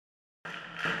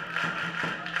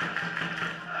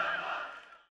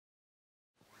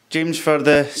James, for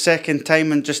the second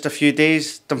time in just a few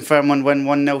days, Dunfermline win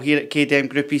 1-0 here at KDM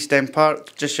Group East End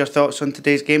Park. Just your thoughts on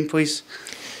today's game, please?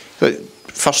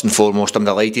 First and foremost, I'm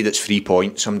delighted it's 3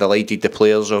 points. I'm delighted the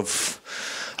players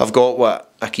have got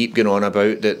what I keep going on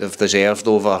about that they've deserved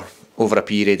over a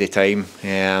period of time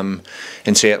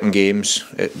in certain games,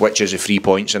 which is the 3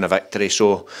 points and a victory.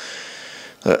 So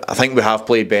I think we have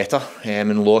played better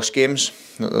in lost games.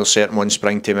 There's certain ones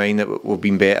spring to mind that we've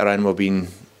been better in. We've been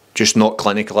just not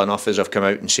clinical enough, as I've come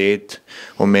out and said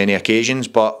on many occasions.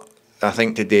 But I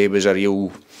think today was a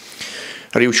real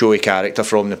showy character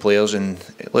from the players, and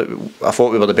I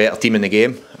thought we were the better team in the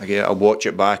game. Again, I'll watch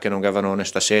it back and I'll give an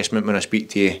honest assessment when I speak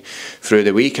to you through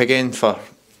the week again for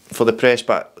the press.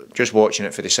 But just watching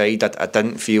it for the side, I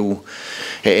didn't feel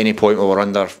at any point we were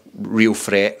under real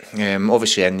threat.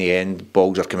 Obviously in the end,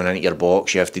 balls are coming into your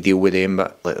box, you have to deal with them,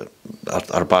 but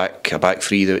our back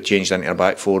three that changed into our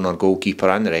back four, and our goalkeeper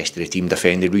and the rest of the team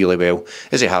defended really well,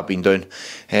 as they have been doing.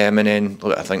 And then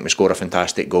I think we scored a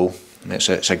fantastic goal.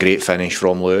 It's a great finish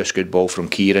from Lewis, good ball from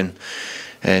Kieran,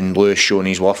 and Lewis showing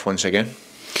his worth once again.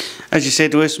 As you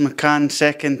said, Lewis McCann,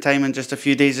 second time in just a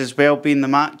few days as well, being the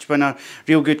match winner.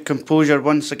 Real good composure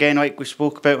once again, like we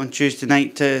spoke about on Tuesday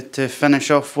night, to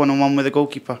finish off 1-on-1 with the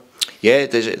goalkeeper. Yeah,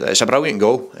 it's a brilliant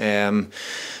goal.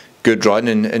 Good run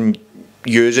and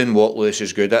using what Lewis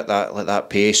is good at, that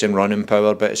pace and running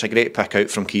power. But it's a great pick out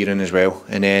from Kieran as well.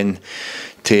 And then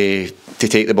to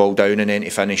take the ball down and then to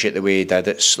finish it the way he did,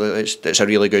 it's a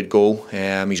really good goal.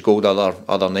 His goal the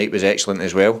other night was excellent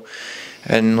as well.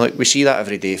 And like we see that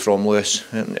every day from Lewis,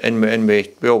 and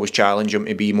we always challenge him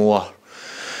to be more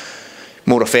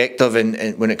effective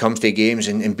when it comes to games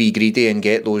and be greedy and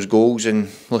get those goals. And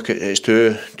look, it's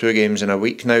two games in a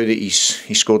week now that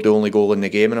he's scored the only goal in the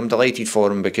game, and I'm delighted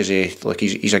for him because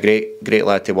he's a great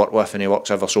lad to work with, and he works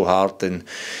ever so hard. And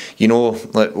you know,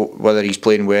 like, whether he's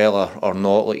playing well or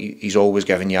not, like, he's always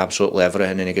giving you absolutely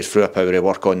everything, and he gets through a power of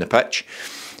work on the pitch.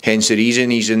 Hence the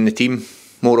reason he's in the team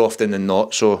more often than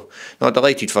not. So not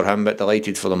delighted for him, but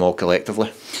delighted for them all collectively.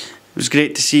 It was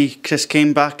great to see Chris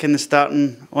Kane back in the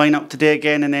starting lineup today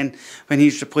again, and then when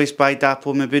he's replaced by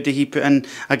Dapo Mabudi, he put in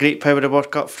a great power of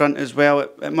work up front as well.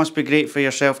 It must be great for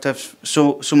yourself to have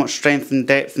so much strength and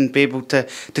depth and be able to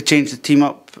change the team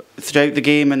up throughout the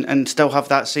game and still have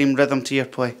that same rhythm to your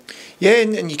play. Yeah,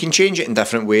 and you can change it in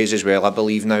different ways as well. I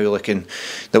believe now, looking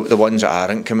the ones that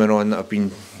aren't coming on that have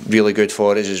been really good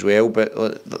for us as well, but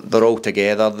they're all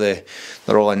together,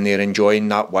 they're all in there enjoying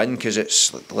that win, because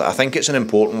I think it's an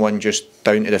important one, just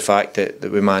down to the fact that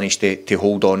we managed to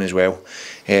hold on as well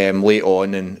late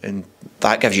on, and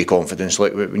that gives you confidence.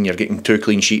 Like when you're getting 2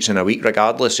 clean sheets in a week,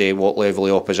 regardless of what level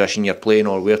of opposition you're playing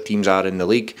or where teams are in the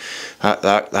league,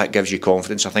 that gives you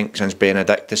confidence. I think since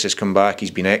Benedictus has come back,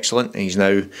 he's been excellent, and he's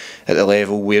now at the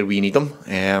level where we need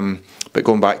him. But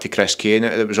going back to Chris Kane,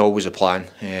 it was always a plan.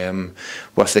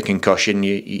 With the concussion,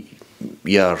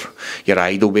 you're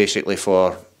idle basically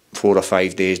for 4 or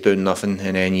 5 days doing nothing,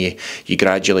 and then you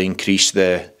gradually increase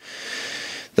the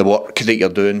work that you're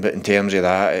doing. But in terms of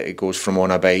that, it goes from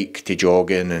on a bike to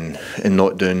jogging and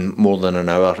not doing more than an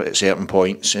hour at certain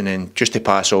points, and then just to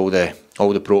pass all the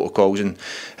protocols. And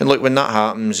look, when that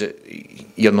happens,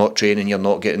 you're not training, you're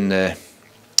not getting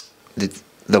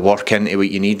the work into what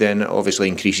you need, then it obviously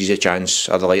increases the chance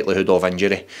or the likelihood of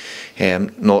injury.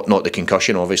 Not the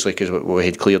concussion, obviously, because we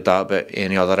had cleared that, but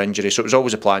any other injury. So it was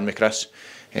always a plan with Chris.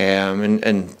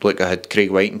 And look, I had Craig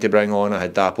Whiting to bring on, I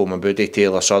had Dapo Mabudi,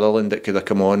 Taylor Sutherland that could have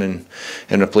come on and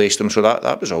replaced him. So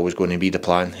that was always going to be the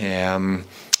plan.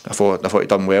 I thought he'd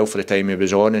done well for the time he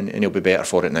was on, and he'll be better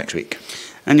for it next week.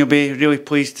 And you'll be really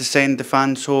pleased to send the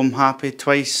fans home happy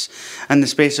twice in the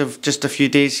space of just a few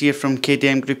days here from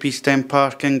KDM Group East End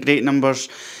Park, and great numbers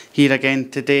here again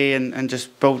today, and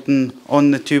just building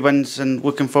on the 2 wins and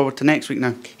looking forward to next week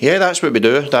now. Yeah, that's what we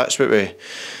do. That's what we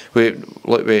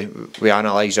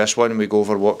analyse this one, and we go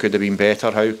over what could have been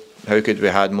better, how could we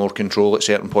had more control at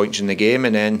certain points in the game,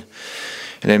 and then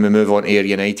we move on to Ayr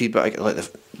United. But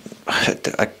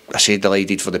I say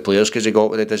delighted for the players because they got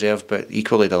what they deserved, but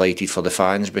equally delighted for the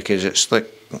fans, because it's like,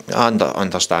 I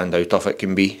understand how tough it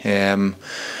can be.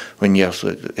 When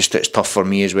it's tough for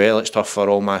me as well. It's tough for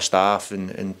all my staff,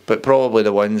 but probably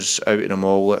the ones out of them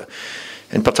all.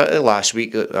 And particularly last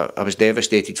week, I was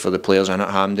devastated for the players in at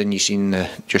Hampden. You seen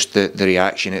just the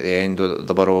reaction at the end.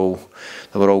 They were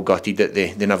all gutted that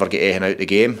they never get anything out of the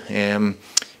game. And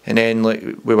then like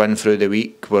we win through the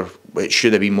week, where it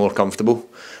should have been more comfortable.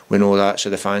 We know that, so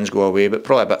the fans go away, but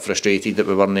probably a bit frustrated that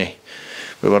we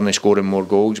we weren't scoring more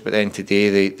goals. But then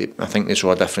today, I think they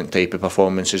saw a different type of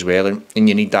performance as well, and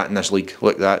you need that in this league.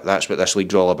 Look, that's what this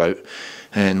league's all about.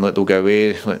 And they'll go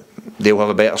away. They'll have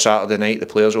a better Saturday night. The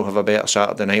players will have a better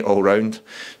Saturday night all round.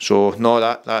 So no,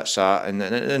 that's that.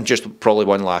 And just probably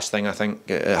one last thing. I think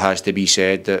it has to be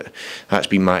said that's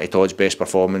been Matty Todd's best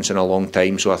performance in a long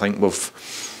time. So I think we've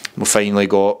finally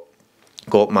got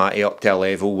Matty up to a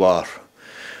level where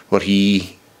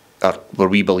we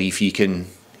believe he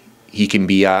can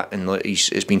be at, and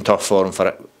it's been tough for him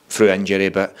through injury,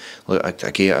 but look, I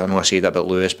know I say that about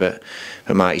Lewis, but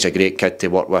Matty's a great kid to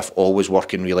work with, always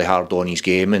working really hard on his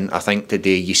game, and I think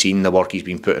today you've seen the work he's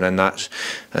been putting in,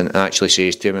 and actually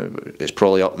says to him it's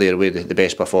probably up there with the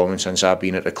best performance since I've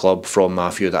been at the club from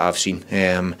Matthew that I've seen,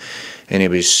 and he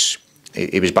was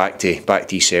back to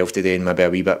himself today and maybe a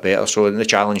wee bit better. So the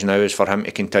challenge now is for him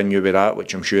to continue with that,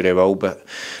 which I'm sure he will, but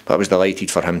I was delighted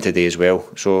for him today as well.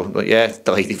 So yeah,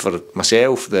 delighted for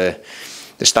myself, the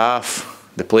staff,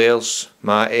 the players,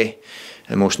 Matty,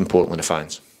 and most importantly the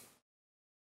fans.